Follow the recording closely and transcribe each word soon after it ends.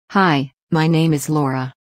Hi, my name is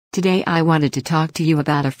Laura. Today I wanted to talk to you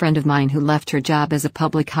about a friend of mine who left her job as a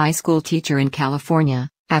public high school teacher in California,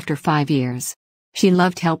 after 5 years. She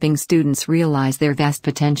loved helping students realize their vast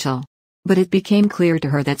potential. But it became clear to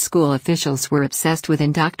her that school officials were obsessed with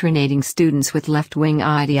indoctrinating students with left-wing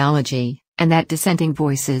ideology, and that dissenting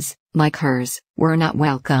voices, like hers, were not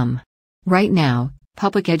welcome. Right now,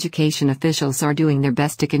 public education officials are doing their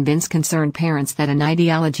best to convince concerned parents that an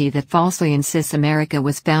ideology that falsely insists America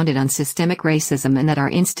was founded on systemic racism and that our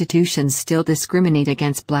institutions still discriminate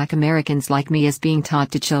against Black Americans like me is being taught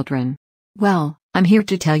to children. Well, I'm here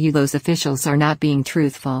to tell you those officials are not being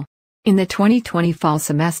truthful. In the 2020 fall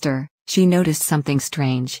semester, she noticed something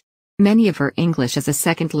strange. Many of her English as a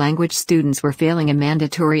second language students were failing a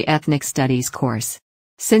mandatory ethnic studies course.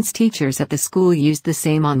 Since teachers at the school used the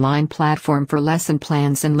same online platform for lesson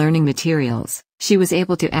plans and learning materials, she was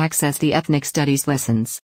able to access the ethnic studies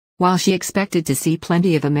lessons. While she expected to see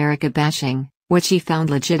plenty of America bashing, what she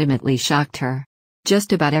found legitimately shocked her.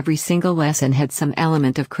 Just about every single lesson had some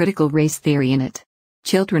element of critical race theory in it.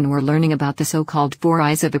 Children were learning about the so-called 4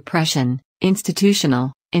 I's of oppression: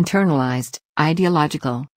 institutional, internalized,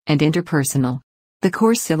 ideological, and interpersonal. The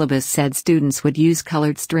course syllabus said students would use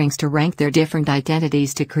colored strings to rank their different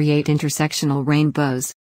identities to create intersectional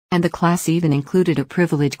rainbows. And the class even included a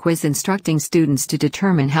privilege quiz instructing students to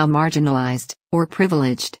determine how marginalized, or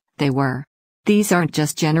privileged, they were. These aren't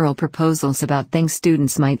just general proposals about things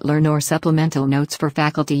students might learn or supplemental notes for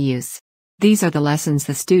faculty use. These are the lessons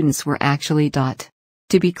the students were actually taught.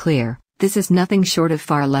 To be clear, this is nothing short of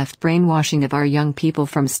far-left brainwashing of our young people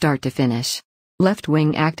from start to finish.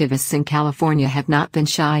 Left-wing activists in California have not been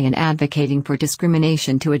shy in advocating for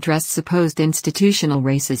discrimination to address supposed institutional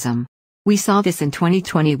racism. We saw this in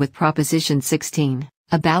 2020 with Proposition 16,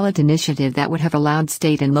 a ballot initiative that would have allowed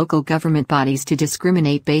state and local government bodies to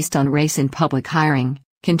discriminate based on race in public hiring,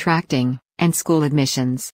 contracting, and school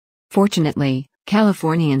admissions. Fortunately,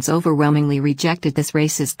 Californians overwhelmingly rejected this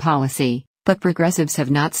racist policy, but progressives have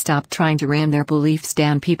not stopped trying to ram their beliefs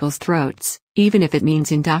down people's throats, even if it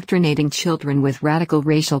means indoctrinating children with radical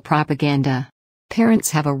racial propaganda. Parents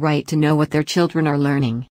have a right to know what their children are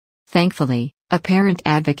learning. Thankfully, a parent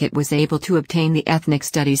advocate was able to obtain the ethnic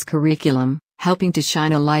studies curriculum, helping to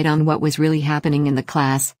shine a light on what was really happening in the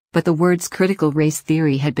class, but the words critical race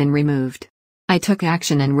theory had been removed. I took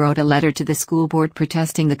action and wrote a letter to the school board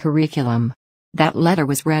protesting the curriculum. That letter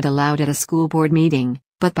was read aloud at a school board meeting,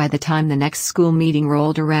 but by the time the next school meeting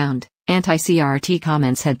rolled around, anti-CRT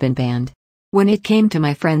comments had been banned. When it came to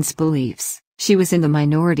my friend's beliefs, she was in the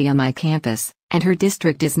minority on my campus, and her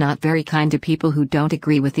district is not very kind to people who don't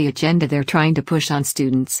agree with the agenda they're trying to push on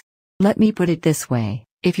students. Let me put it this way,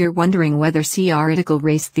 if you're wondering whether critical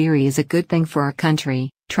race theory is a good thing for our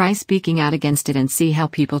country, try speaking out against it and see how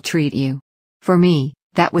people treat you. For me,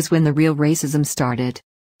 that was when the real racism started.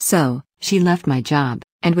 So, she left my job,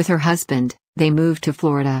 and with her husband, they moved to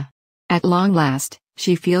Florida. At long last,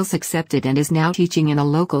 she feels accepted and is now teaching in a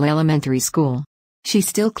local elementary school. She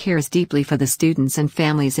still cares deeply for the students and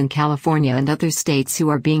families in California and other states who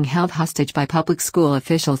are being held hostage by public school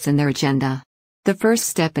officials and their agenda. The first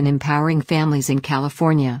step in empowering families in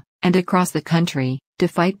California, and across the country, to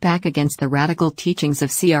fight back against the radical teachings of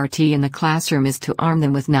CRT in the classroom is to arm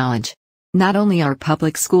them with knowledge. Not only are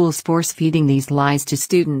public schools force-feeding these lies to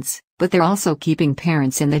students, but they're also keeping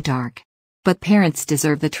parents in the dark. But parents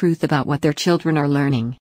deserve the truth about what their children are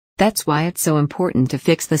learning. That's why it's so important to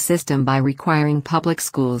fix the system by requiring public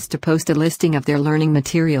schools to post a listing of their learning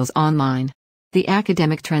materials online. The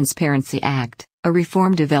Academic Transparency Act, a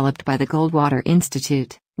reform developed by the Goldwater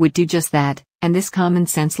Institute, would do just that, and this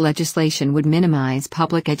common-sense legislation would minimize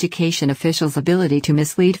public education officials' ability to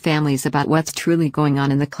mislead families about what's truly going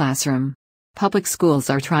on in the classroom. Public schools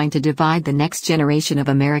are trying to divide the next generation of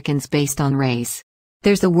Americans based on race.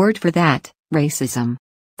 There's a word for that, racism.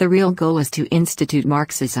 The real goal is to institute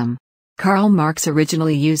Marxism. Karl Marx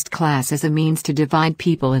originally used class as a means to divide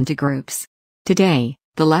people into groups. Today,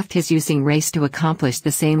 the left is using race to accomplish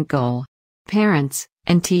the same goal. Parents,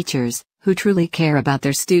 and teachers, who truly care about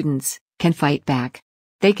their students, can fight back.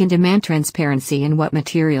 They can demand transparency in what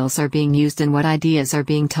materials are being used and what ideas are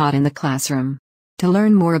being taught in the classroom. To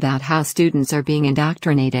learn more about how students are being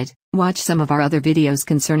indoctrinated, watch some of our other videos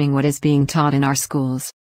concerning what is being taught in our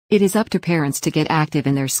schools. It is up to parents to get active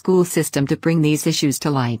in their school system to bring these issues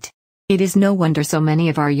to light. It is no wonder so many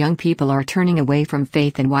of our young people are turning away from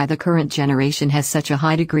faith and why the current generation has such a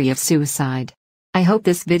high degree of suicide. I hope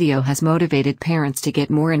this video has motivated parents to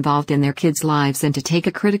get more involved in their kids' lives and to take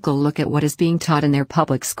a critical look at what is being taught in their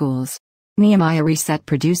public schools. Nehemiah Reset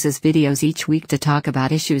produces videos each week to talk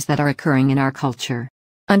about issues that are occurring in our culture.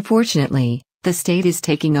 Unfortunately, The state is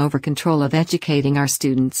taking over control of educating our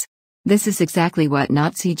students. This is exactly what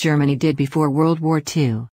Nazi Germany did before World War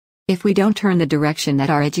II. If we don't turn the direction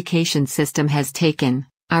that our education system has taken,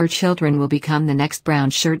 our children will become the next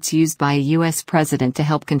brown shirts used by a US president to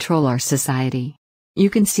help control our society.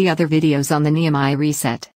 You can see other videos on the Nehemiah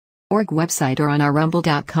Reset.org website or on our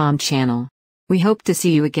rumble.com channel. We hope to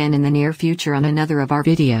see you again in the near future on another of our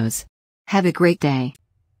videos. Have a great day.